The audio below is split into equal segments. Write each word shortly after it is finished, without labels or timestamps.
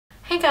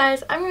Hey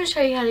guys, I'm going to show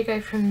you how to go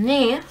from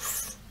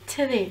this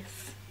to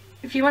this.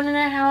 If you want to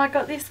know how I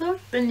got this look,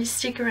 then just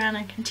stick around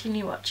and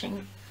continue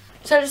watching.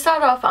 So to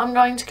start off, I'm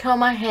going to curl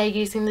my hair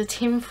using the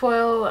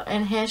tinfoil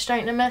and hair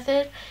straightener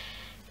method.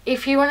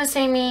 If you want to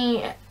see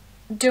me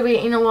do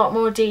it in a lot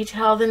more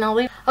detail, then I'll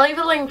leave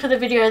a link for the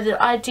video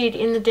that I did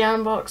in the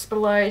down box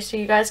below, so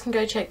you guys can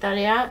go check that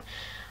out.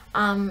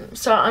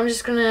 So I'm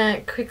just going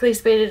to quickly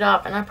speed it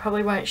up, and I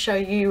probably won't show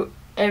you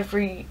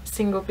every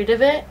single bit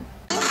of it.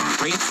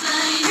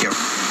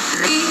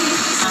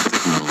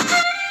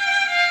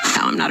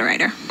 No, I'm not a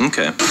writer.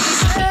 Okay.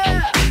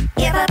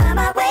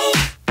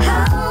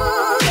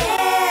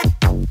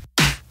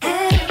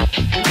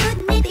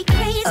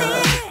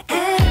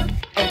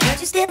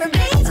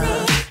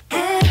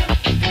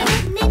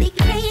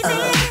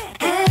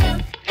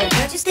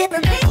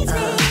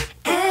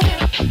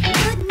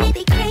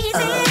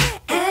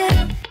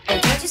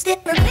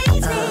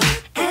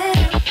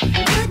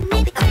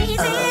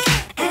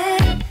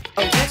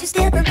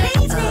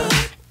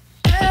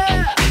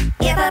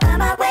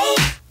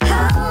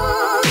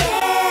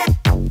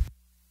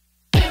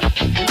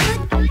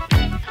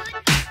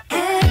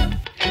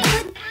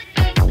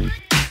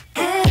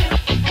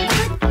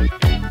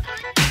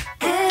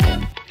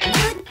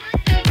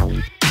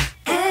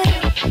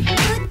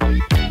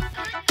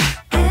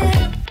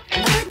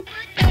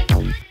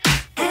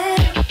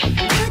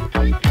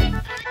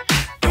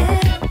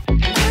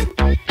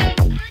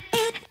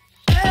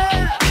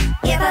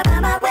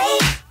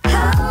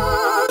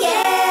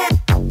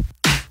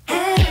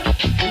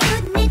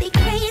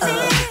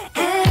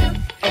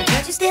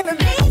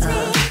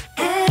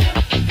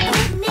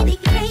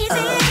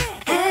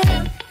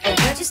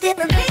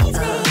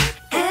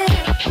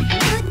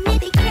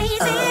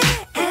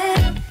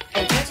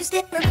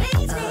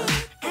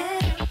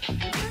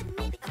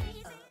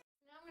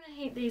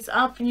 These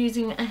up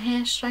using a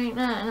hair straightener,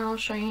 and I'll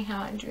show you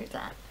how I do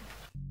that.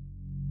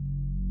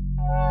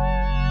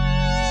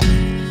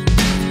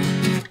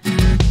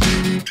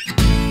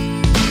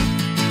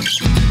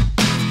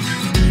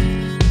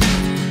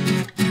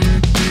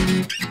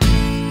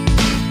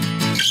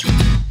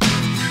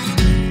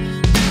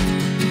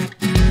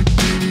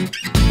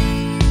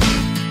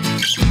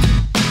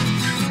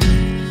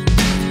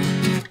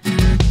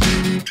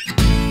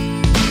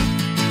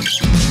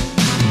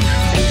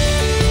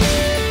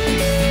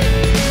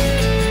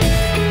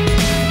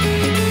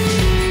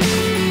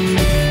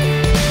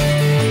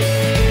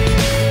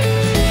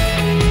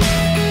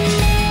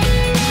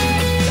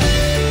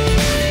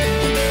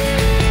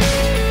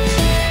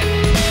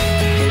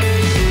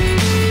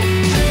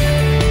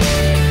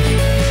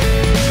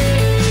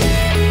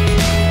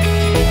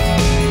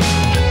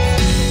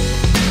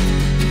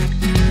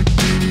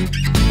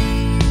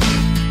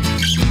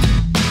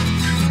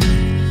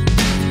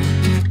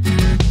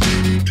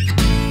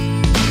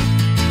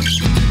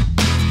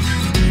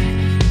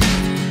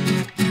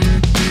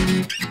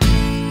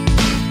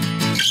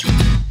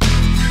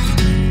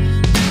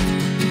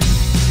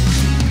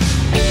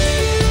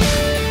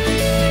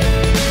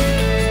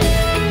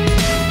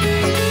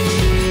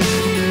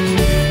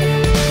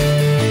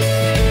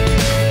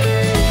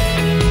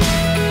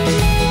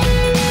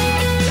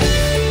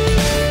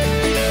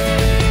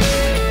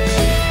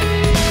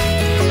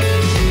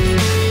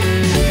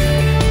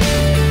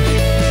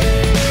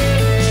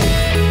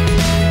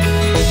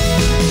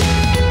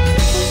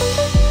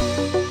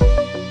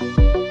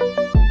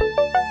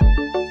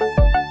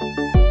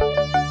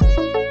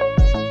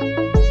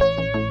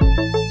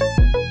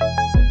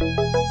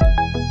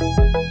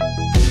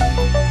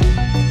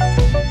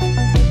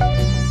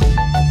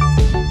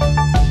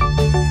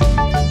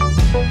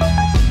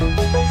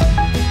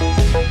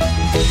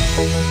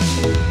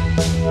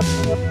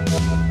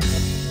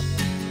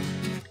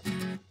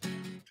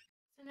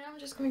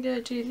 I'm going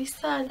to do this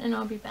side and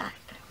I'll be back.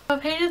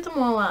 I've heated them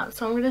all up,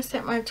 so I'm going to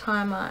set my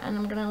timer and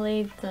I'm going to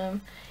leave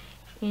them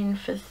in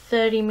for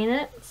 30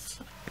 minutes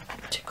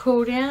to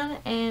cool down,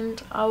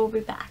 and I will be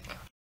back.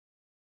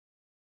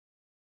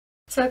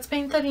 So it's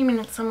been 30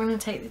 minutes, so I'm going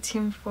to take the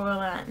tin foil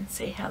out and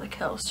see how the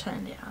curls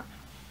turned out.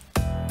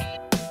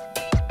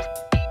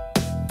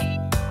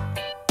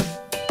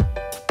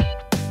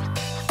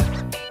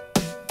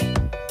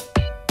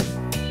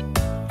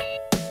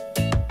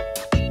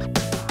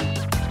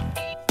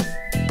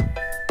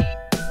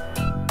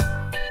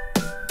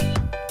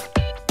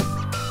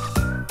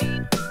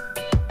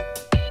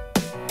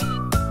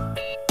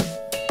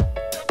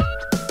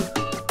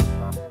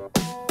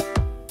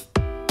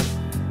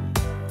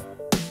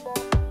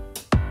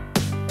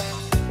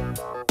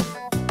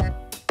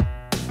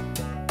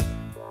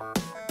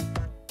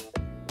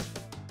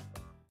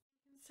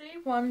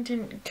 One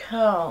didn't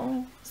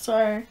curl,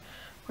 so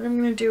what I'm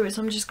going to do is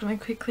I'm just going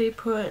to quickly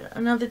put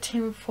another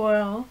tin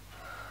foil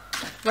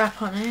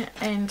wrap on it,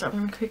 and I'm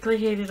going to quickly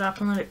heat it up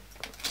and let it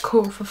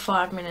cool for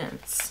 5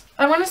 minutes.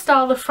 I want to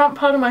style the front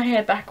part of my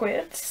hair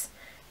backwards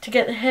to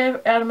get the hair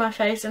out of my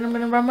face, and I'm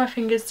going to run my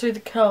fingers through the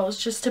curls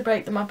just to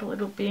break them up a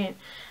little bit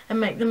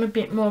and make them a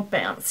bit more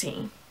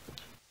bouncy.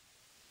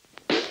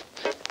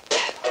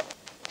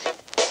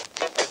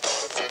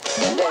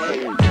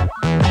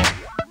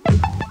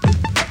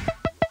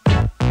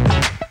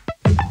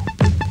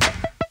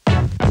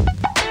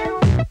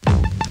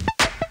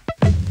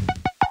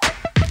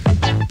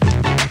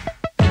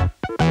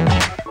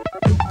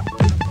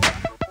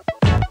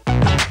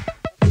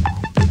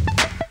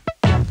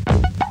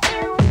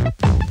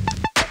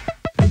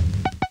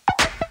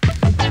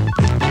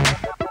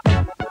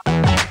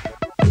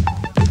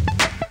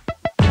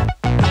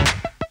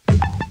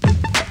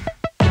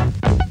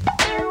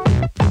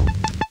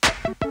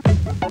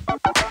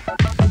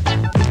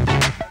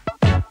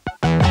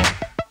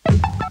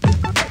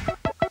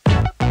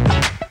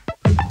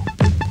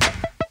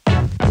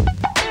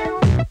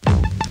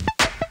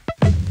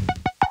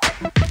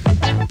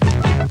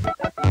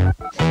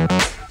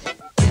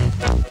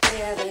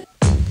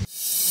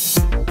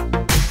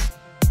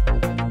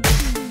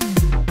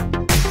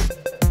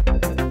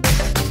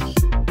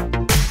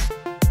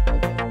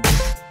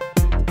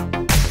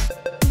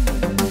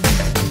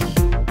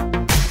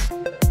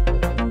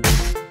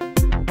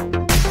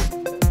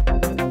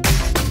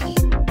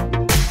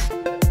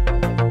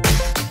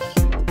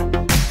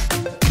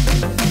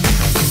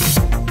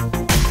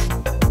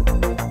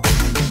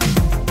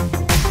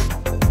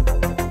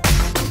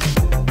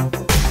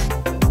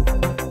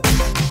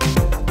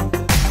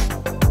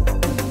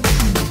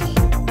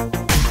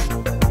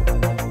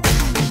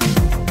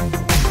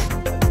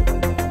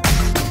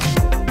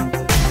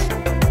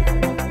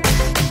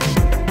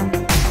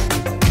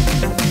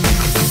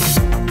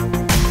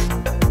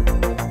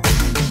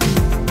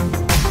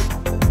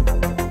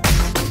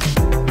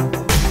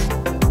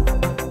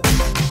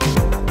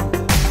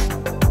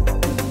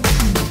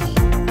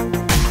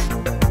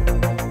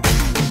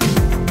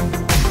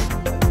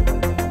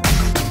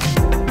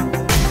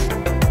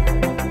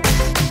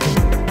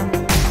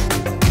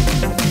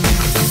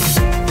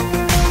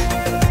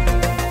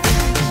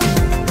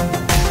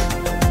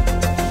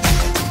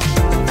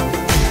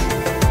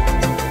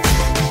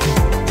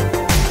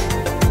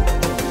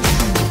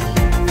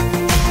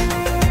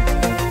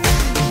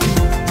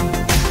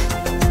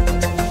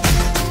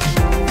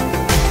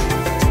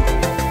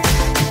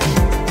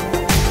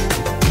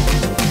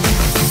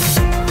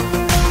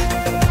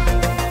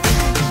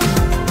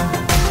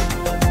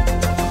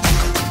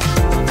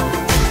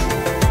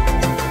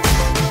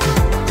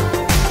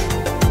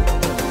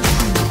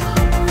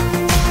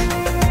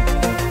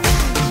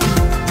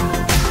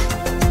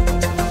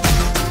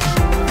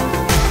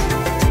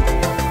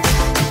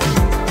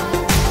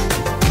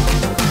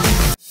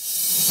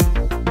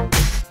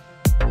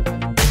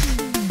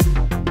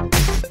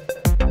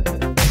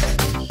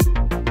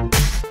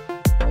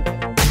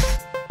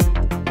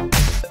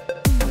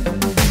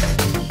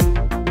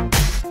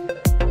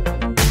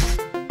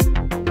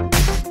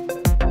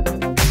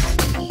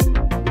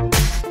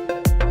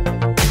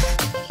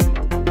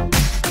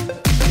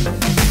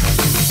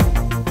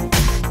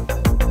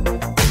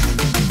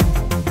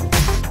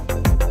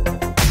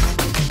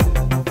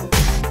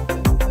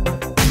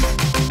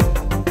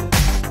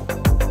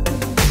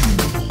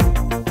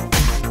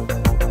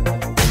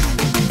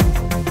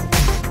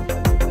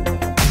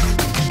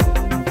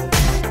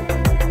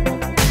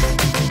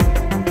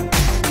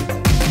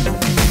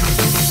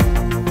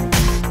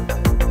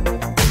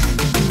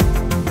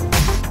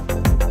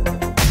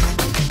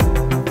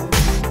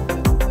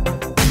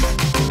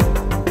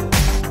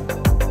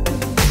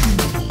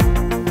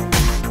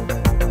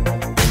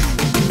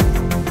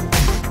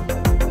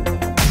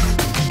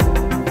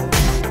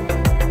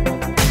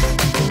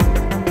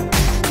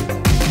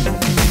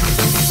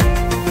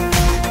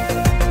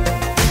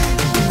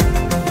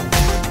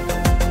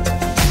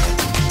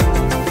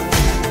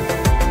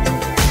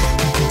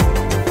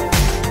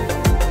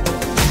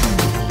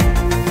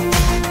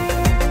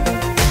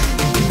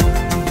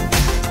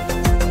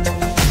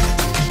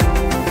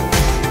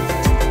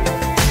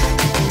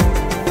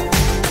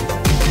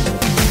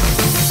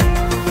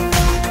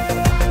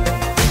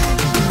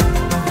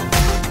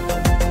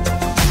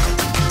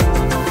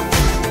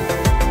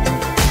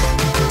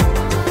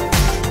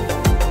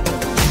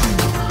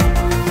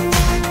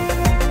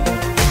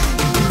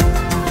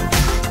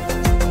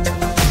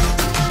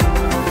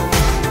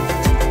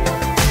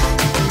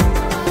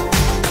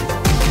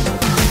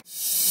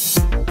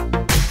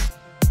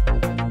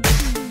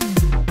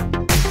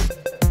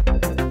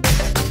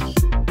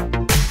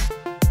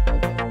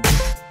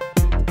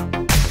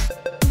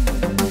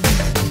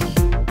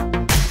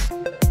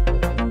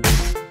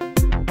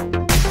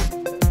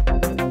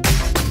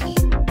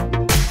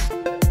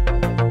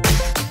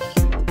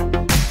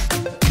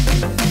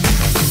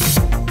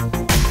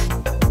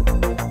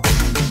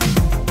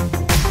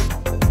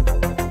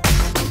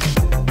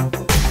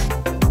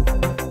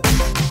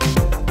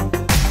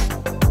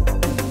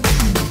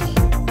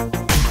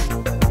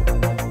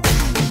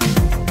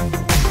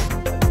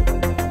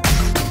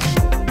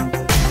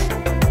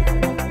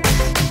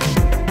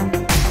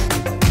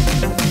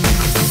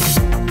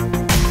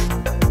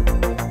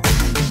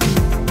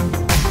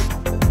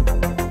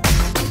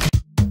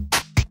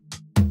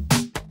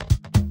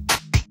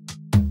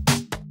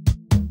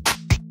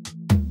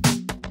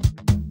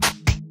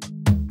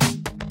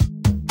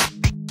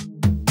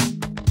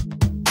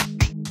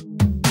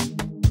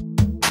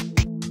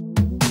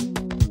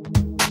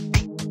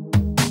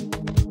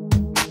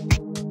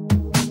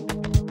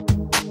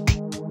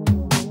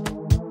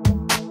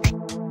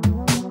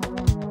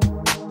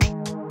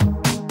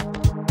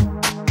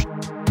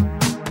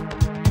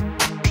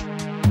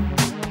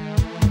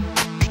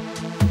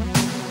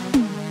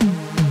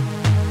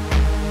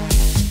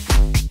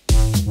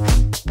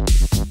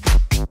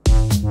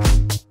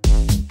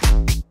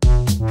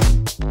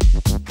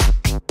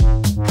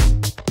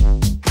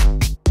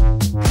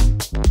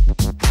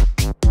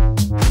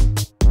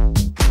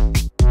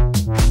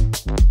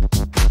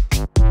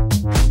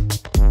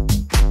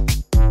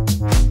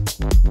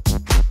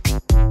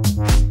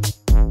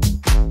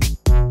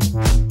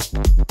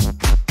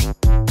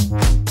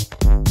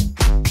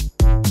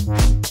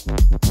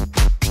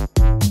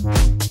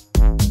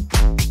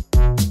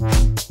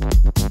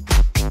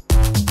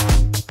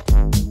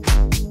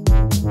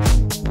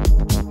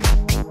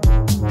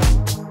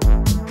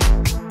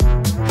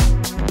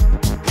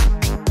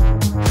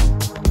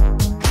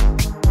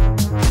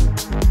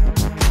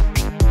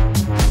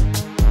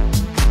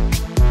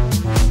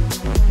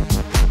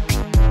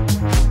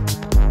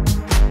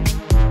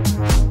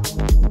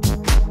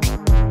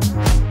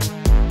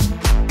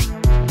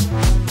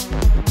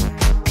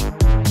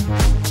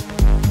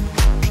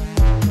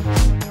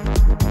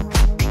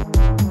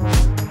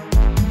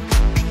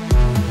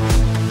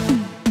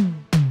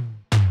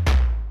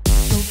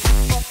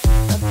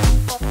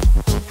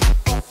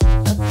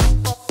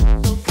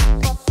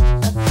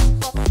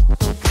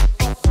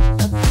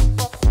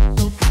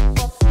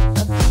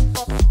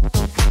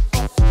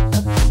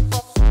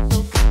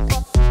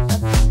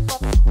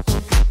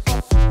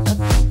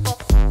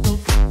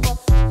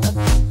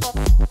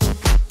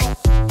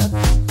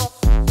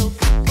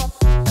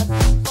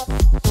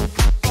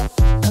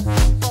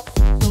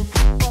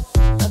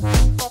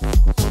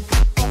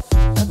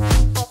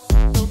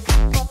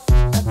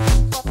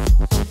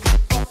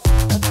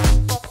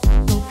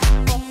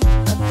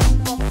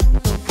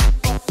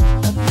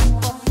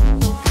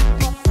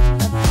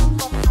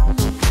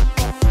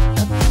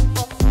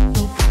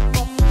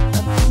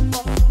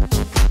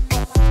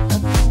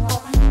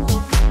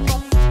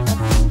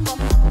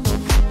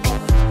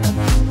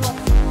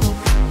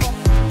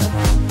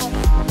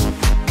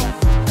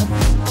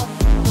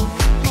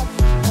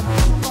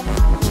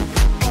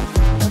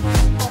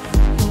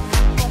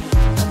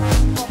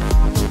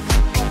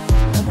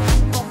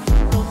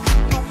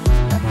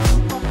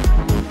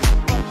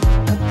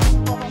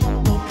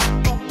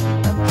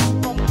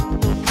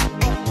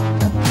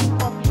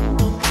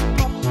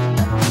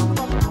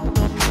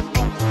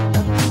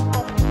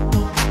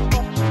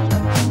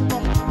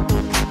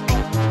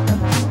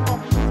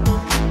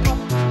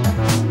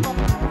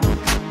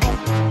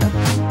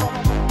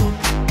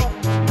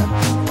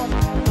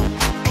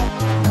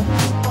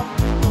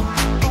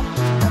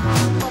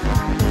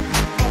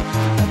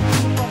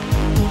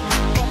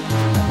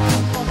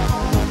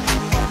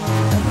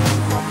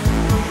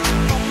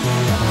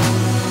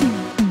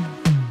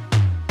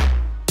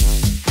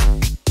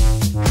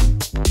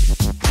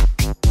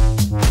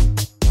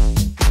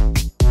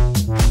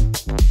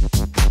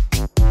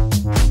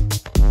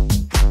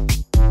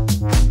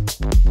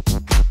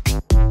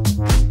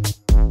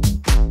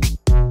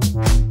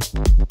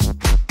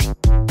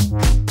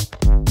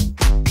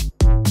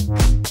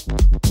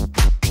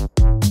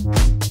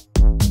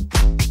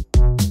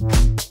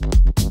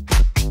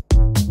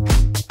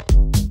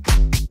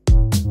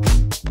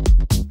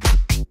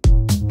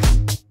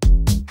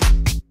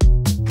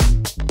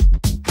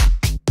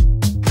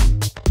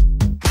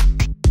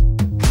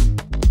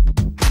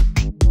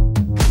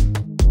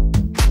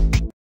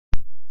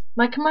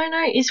 My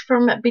kimono is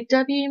from Big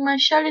W, my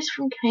shirt is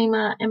from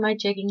Kmart, and my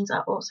jeggings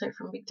are also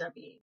from Big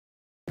W.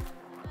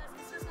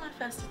 This is my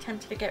first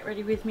attempt to get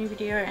ready with me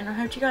video, and I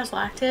hope you guys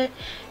liked it.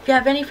 If you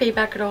have any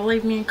feedback at all,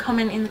 leave me a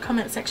comment in the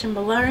comment section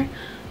below.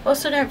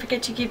 Also, don't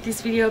forget to give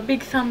this video a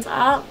big thumbs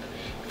up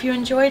if you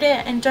enjoyed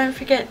it, and don't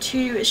forget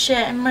to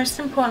share, and most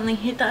importantly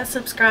hit that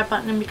subscribe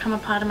button and become a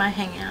part of my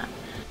hangout.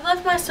 I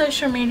love my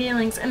social media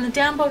links in the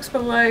down box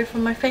below for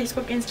my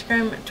Facebook,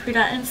 Instagram, Twitter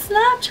and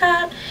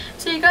Snapchat,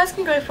 so you guys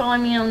can go follow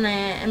me on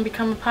there and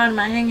become a part of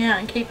my hangout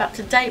and keep up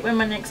to date when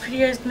my next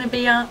video is going to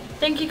be up.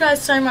 Thank you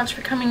guys so much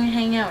for coming and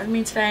hanging out with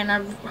me today, and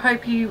I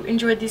hope you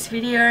enjoyed this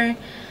video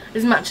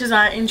as much as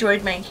I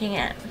enjoyed making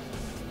it.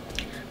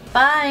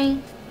 Bye!